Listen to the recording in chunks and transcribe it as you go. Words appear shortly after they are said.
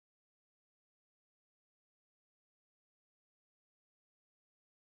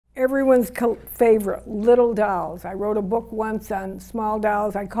Everyone's favorite, little dolls. I wrote a book once on small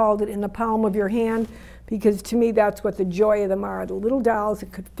dolls. I called it In the Palm of Your Hand, because to me that's what the joy of them are, the little dolls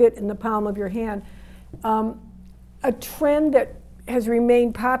that could fit in the palm of your hand. A trend that has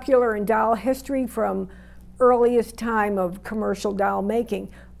remained popular in doll history from earliest time of commercial doll making,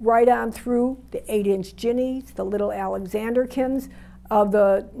 right on through the 8-inch Ginnies, the little Alexanderkins of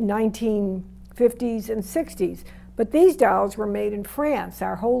the 1950s and 60s. But these dolls were made in France,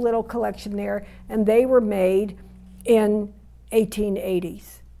 our whole little collection there, and they were made in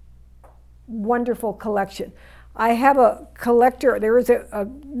 1880s. Wonderful collection. I have a collector, there is a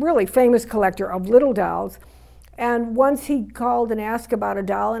really famous collector of little dolls, and once he called and asked about a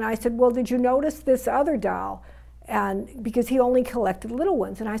doll, and I said, well, did you notice this other doll? And because he only collected little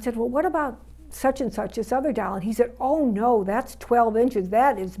ones. And I said, well, what about such and such, this other doll? And he said, oh no, that's 12 inches.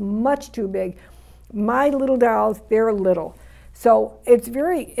 That is much too big. My little dolls, they're little. So it's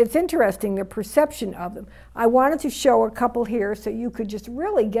interesting, the perception of them. I wanted to show a couple here so you could just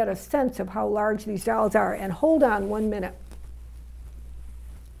really get a sense of how large these dolls are. And hold on 1 minute.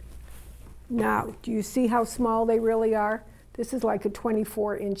 Now, do you see how small they really are? This is like a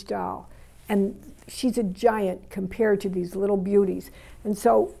 24-inch doll. And she's a giant compared to these little beauties. And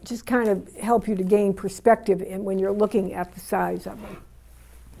so just kind of help you to gain perspective when you're looking at the size of them.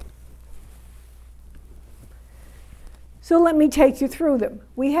 So let me take you through them.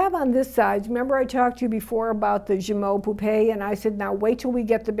 We have on this side, remember I talked to you before about the Jumeau poupée, and I said, now wait till we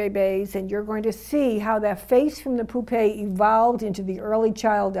get the bébés, and you're going to see how that face from the poupée evolved into the early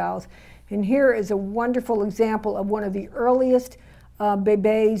child dolls. And here is a wonderful example of one of the earliest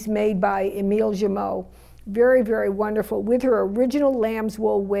bébés made by Émile Jumeau. Very, very wonderful, with her original lamb's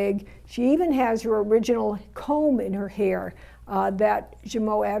wool wig. She even has her original comb in her hair that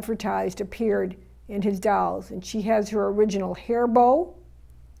Jumeau advertised appeared in his dolls. And she has her original hair bow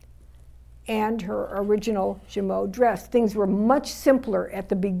and her original Jumeau dress. Things were much simpler at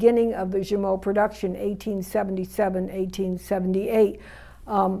the beginning of the Jumeau production, 1877, 1878.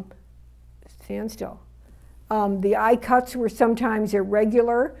 Stand still. The eye cuts were sometimes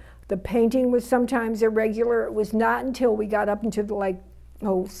irregular. The painting was sometimes irregular. It was not until we got up into the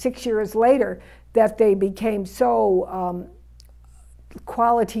 6 years later that they became so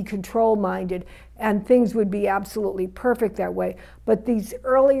quality control minded, and things would be absolutely perfect that way. But these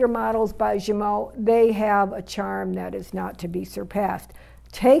earlier models by Jumeau, they have a charm that is not to be surpassed.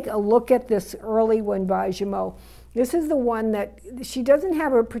 Take a look at this early one by Jumeau. This is the one that she doesn't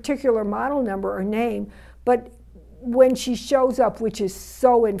have a particular model number or name, but when she shows up, which is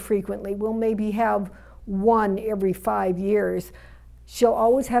so infrequently, we'll maybe have one every 5 years, she'll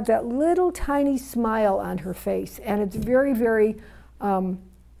always have that little tiny smile on her face, and it's very, very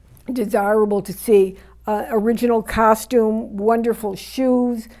desirable to see. Original costume, wonderful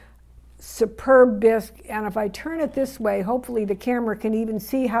shoes, superb bisque, and if I turn it this way, hopefully the camera can even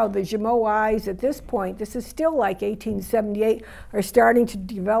see how the Jumeau eyes at this point, this is still like 1878, are starting to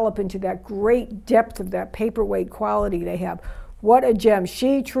develop into that great depth of that paperweight quality they have. What a gem.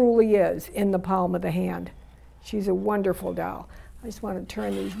 She truly is in the palm of the hand. She's a wonderful doll. I just want to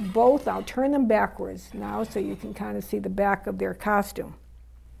turn these both, I'll turn them backwards now so you can kind of see the back of their costume.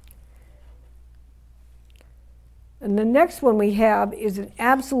 And the next one we have is an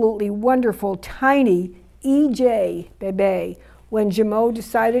absolutely wonderful, tiny EJ bébé, when Jumeau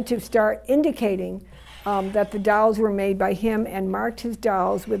decided to start indicating that the dolls were made by him and marked his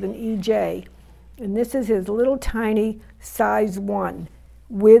dolls with an EJ. And this is his little tiny size 1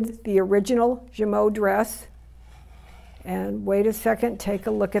 with the original Jumeau dress. And wait a second, take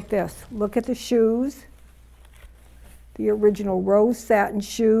a look at this. Look at the shoes, the original rose satin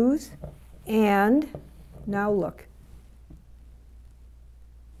shoes, and now look.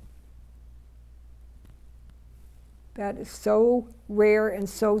 That is so rare and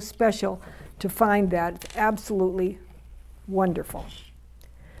so special to find that. It's absolutely wonderful.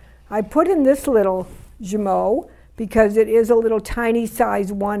 I put in this little Jumeau because it is a little tiny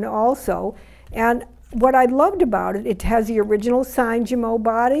size 1 also. And what I loved about it, it has the original signed Jumeau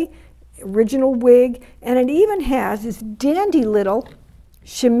body, original wig, and it even has this dandy little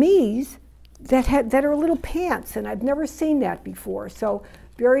chemise that are little pants, and I've never seen that before. So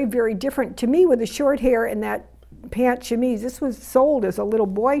very, very different to me with the short hair and that pant chemise. This was sold as a little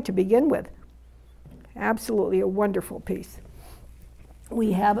boy to begin with. Absolutely a wonderful piece.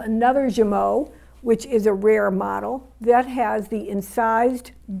 We have another Jumeau, which is a rare model, that has the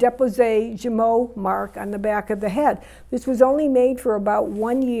incised Déposé Jumeau mark on the back of the head. This was only made for about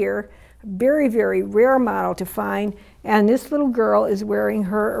 1 year. Very, very rare model to find. And this little girl is wearing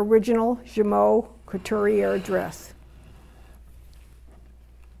her original Jumeau couturier dress.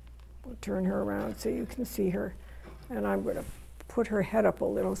 turn her around so you can see her. And I'm going to put her head up a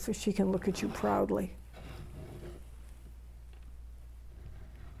little so she can look at you proudly.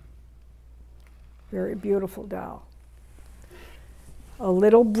 Very beautiful doll. A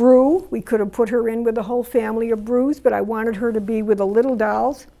little Brew. We could have put her in with the whole family of Brews, but I wanted her to be with the little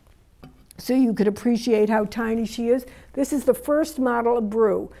dolls so you could appreciate how tiny she is. This is the first model of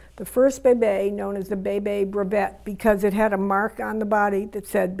Brew, the first bébé known as the bébé Brevet, because it had a mark on the body that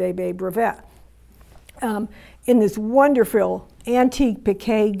said bébé Brevet. In this wonderful antique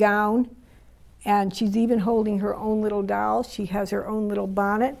piqué gown, and she's even holding her own little doll. She has her own little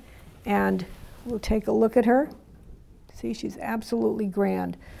bonnet, and we'll take a look at her. See, she's absolutely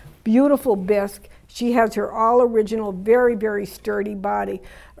grand. Beautiful bisque. She has her all original, very, very sturdy body.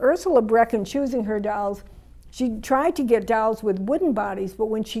 Ursula Brecht, in choosing her dolls, she tried to get dolls with wooden bodies, but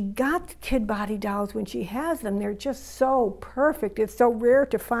when she got kid body dolls, when she has them, they're just so perfect. It's so rare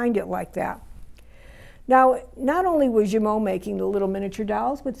to find it like that. Now, not only was Jumeau making the little miniature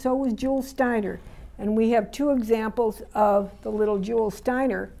dolls, but so was Jules Steiner. And we have two examples of the little Jules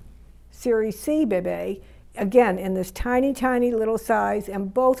Steiner Series C bébé, again, in this tiny, tiny little size,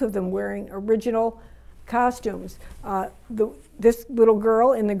 and both of them wearing original costumes. This little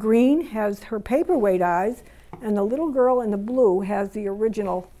girl in the green has her paperweight eyes, and the little girl in the blue has the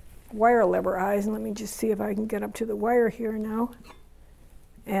original wire lever eyes. And let me just see if I can get up to the wire here now.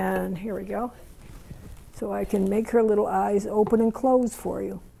 And here we go. So I can make her little eyes open and close for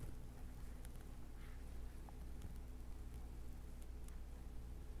you.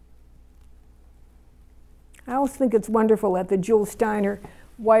 I always think it's wonderful that the Jules Steiner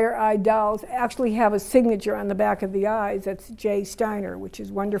wire-eyed dolls actually have a signature on the back of the eyes. That's J. Steiner, which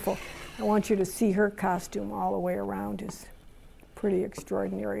is wonderful. I want you to see her costume all the way around. Is pretty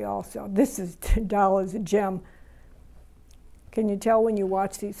extraordinary also. This doll is a gem. Can you tell when you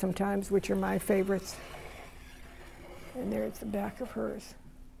watch these sometimes which are my favorites? And there's the back of hers.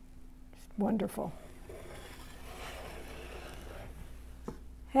 Just wonderful.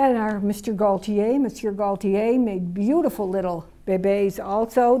 And our Monsieur Gaultier made beautiful little bébés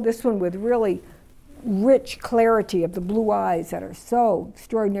also. This one with really rich clarity of the blue eyes that are so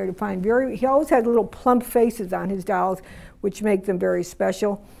extraordinary to find. He always had little plump faces on his dolls, which make them very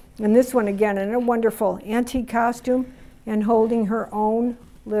special. And this one, again, in a wonderful antique costume and holding her own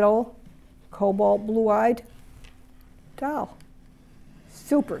little cobalt blue-eyed doll.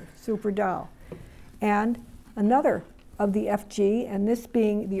 Super, super doll. And another of the FG, and this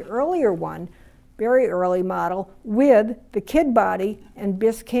being the earlier one, very early model, with the kid body and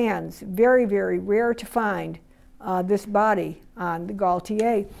bisque hands. Very, very rare to find this body on the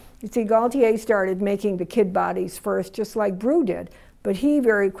Gaultier. You see, Gaultier started making the kid bodies first, just like Brew did, but he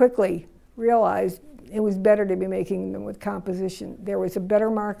very quickly realized it was better to be making them with composition. There was a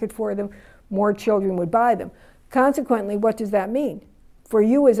better market for them, more children would buy them. Consequently, what does that mean? For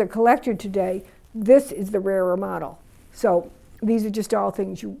you as a collector today, this is the rarer model. So these are just all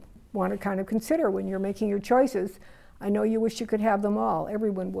things you want to kind of consider when you're making your choices. I know you wish you could have them all.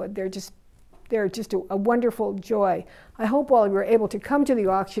 Everyone would. They're just a wonderful joy. I hope all of you are able to come to the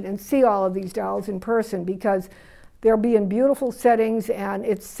auction and see all of these dolls in person, because they'll be in beautiful settings, and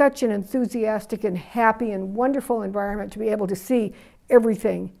it's such an enthusiastic and happy and wonderful environment to be able to see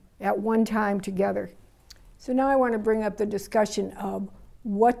everything at one time together. So now I want to bring up the discussion of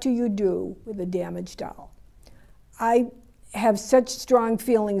what do you do with a damaged doll? I have such strong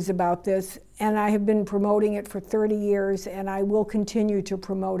feelings about this, and I have been promoting it for 30 years, and I will continue to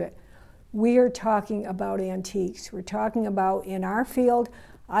promote it. We are talking about antiques. We're talking about, in our field,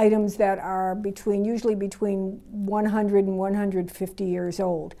 items that are usually between 100 and 150 years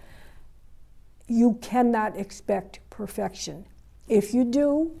old. You cannot expect perfection. If you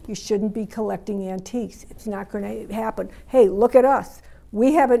do, you shouldn't be collecting antiques. It's not going to happen. Hey, look at us.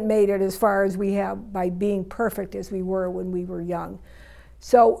 We haven't made it as far as we have by being perfect as we were when we were young.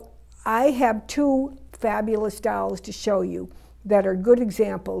 So I have two fabulous dolls to show you that are good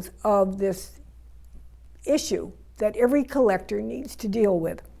examples of this issue that every collector needs to deal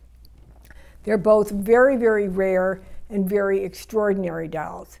with. They're both very, very rare and very extraordinary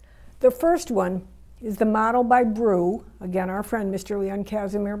dolls. The first one is the model by Brew, again our friend Mr. Leon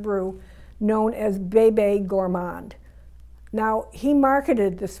Casimir Brew, known as Bébé Gourmand. Now, he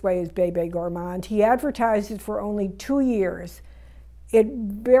marketed this way as Bébé Gourmand. He advertised it for only 2 years. It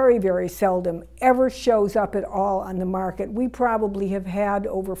very, very seldom ever shows up at all on the market. We probably have had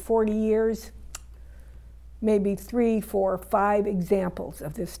over 40 years, maybe 3, 4, 5 examples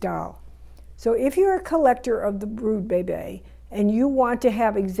of this doll. So if you're a collector of the brood bébé and you want to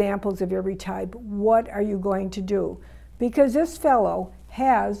have examples of every type, what are you going to do? Because this fellow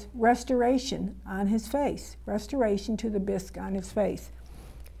has restoration on his face, restoration to the bisque on his face.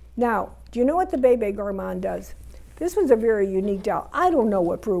 Now, do you know what the Bébé Gourmand does? This was a very unique doll. I don't know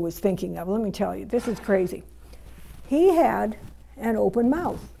what Brew was thinking of, let me tell you. This is crazy. He had an open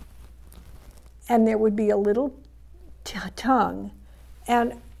mouth, and there would be a little tongue,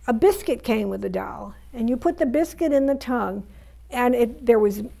 and a biscuit came with the doll, and you put the biscuit in the tongue, and there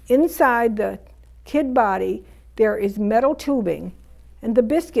was inside the kid body, there is metal tubing, and the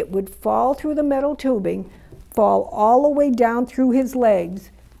biscuit would fall through the metal tubing, fall all the way down through his legs,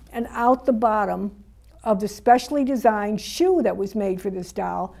 and out the bottom of the specially designed shoe that was made for this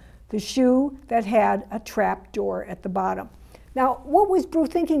doll, the shoe that had a trap door at the bottom. Now, what was Brew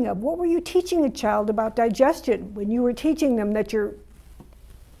thinking of? What were you teaching a child about digestion when you were teaching them that your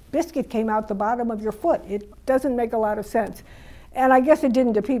biscuit came out the bottom of your foot? It doesn't make a lot of sense. And I guess it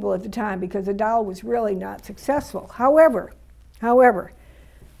didn't to people at the time because the doll was really not successful. However,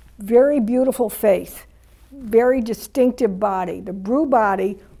 very beautiful face, very distinctive body. The Brew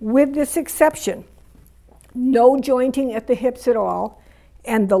body, with this exception, no jointing at the hips at all,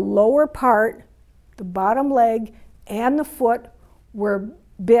 and the lower part, the bottom leg, and the foot were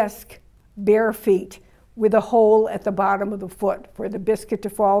bisque, bare feet, with a hole at the bottom of the foot for the biscuit to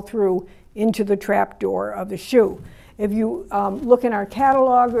fall through into the trap door of the shoe. If you look in our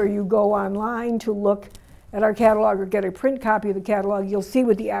catalog or you go online to look at our catalog or get a print copy of the catalog, you'll see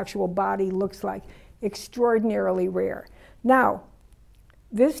what the actual body looks like. Extraordinarily rare. Now,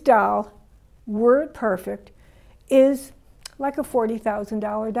 this doll, were it perfect, is like a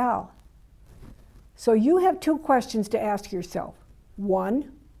 $40,000 doll. So you have two questions to ask yourself.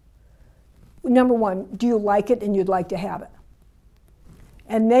 Number one, do you like it and you'd like to have it?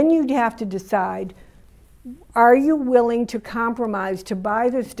 And then you'd have to decide, are you willing to compromise to buy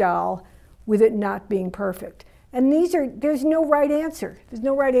this doll with it not being perfect? And there's no right answer. There's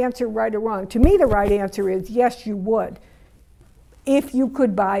no right answer, right or wrong. To me, the right answer is yes, you would, if you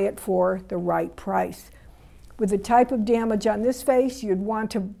could buy it for the right price. With the type of damage on this face, you'd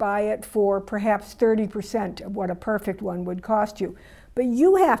want to buy it for perhaps 30% of what a perfect one would cost you. But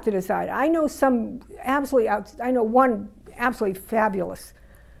you have to decide. I know one absolutely fabulous,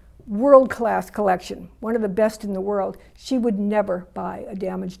 world-class collection, one of the best in the world. She would never buy a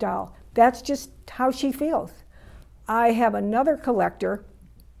damaged doll. That's just how she feels. I have another collector,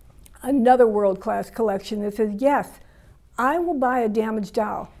 another world-class collection that says, yes, I will buy a damaged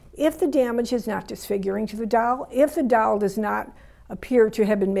doll if the damage is not disfiguring to the doll, if the doll does not appear to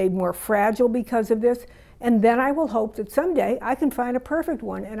have been made more fragile because of this, and then I will hope that someday I can find a perfect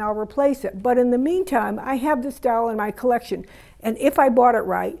one and I'll replace it. But in the meantime, I have this doll in my collection, and if I bought it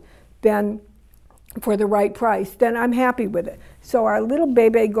right, then for the right price, then I'm happy with it. So our little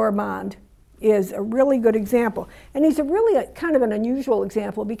Bébé Gourmand is a really good example. And he's kind of an unusual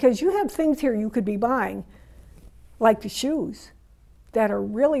example because you have things here you could be buying, like the shoes, that are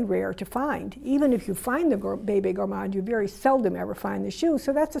really rare to find. Even if you find the Bébé Gourmand, you very seldom ever find the shoes,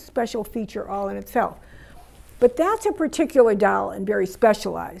 so that's a special feature all in itself. But that's a particular doll and very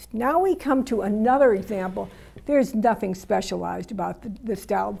specialized. Now we come to another example. There's nothing specialized about this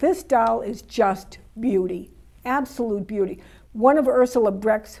doll. This doll is just beauty, absolute beauty. One of Ursula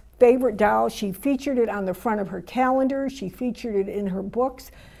Brecht's favorite dolls. She featured it on the front of her calendar. She featured it in her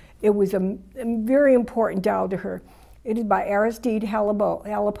books. It was a very important doll to her. It is by Aristide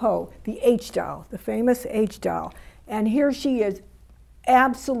Halipeau, the H doll, the famous H doll. And here she is,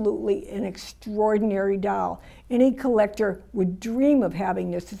 absolutely an extraordinary doll. Any collector would dream of having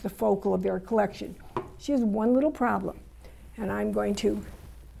this as the focal of their collection. She has one little problem, and I'm going to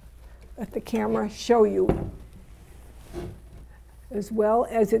let the camera show you as well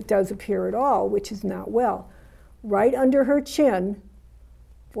as it does appear at all, which is not well. Right under her chin,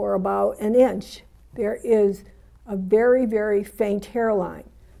 for about an inch, there is a very, very faint hairline,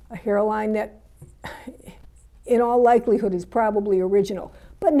 a hairline that in all likelihood is probably original,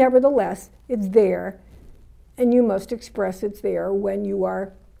 but nevertheless, it's there, and you must express it's there when you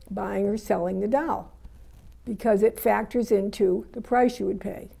are buying or selling the doll, because it factors into the price you would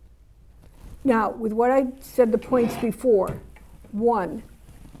pay. Now, with what I said the points before, one,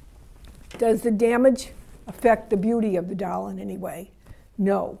 does the damage affect the beauty of the doll in any way?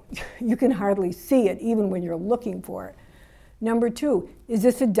 No, you can hardly see it even when you're looking for it. Number two, is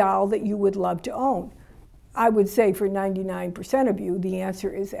this a doll that you would love to own? I would say for 99% of you, the answer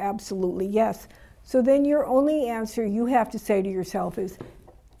is absolutely yes. So then your only answer you have to say to yourself is,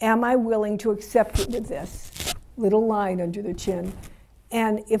 am I willing to accept it with this little line under the chin?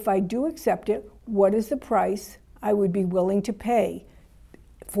 And if I do accept it, what is the price I would be willing to pay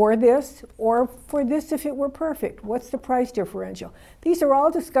for this or for this if it were perfect? What's the price differential? These are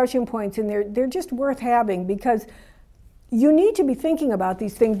all discussion points, and they're just worth having, because you need to be thinking about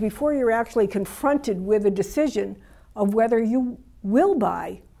these things before you're actually confronted with a decision of whether you will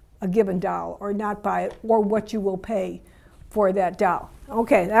buy a given doll or not buy it, or what you will pay for that doll.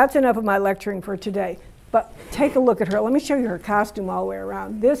 Okay, that's enough of my lecturing for today. But take a look at her. Let me show you her costume all the way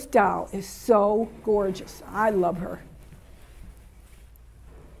around. This doll is so gorgeous. I love her.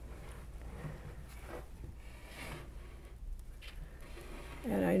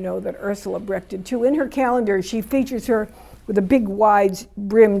 And I know that Ursula Brecht did too. In her calendar, she features her with a big,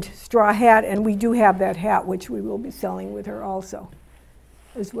 wide-brimmed straw hat, and we do have that hat, which we will be selling with her also,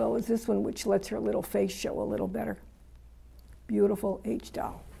 as well as this one, which lets her little face show a little better. Beautiful H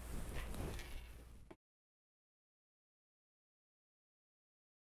doll.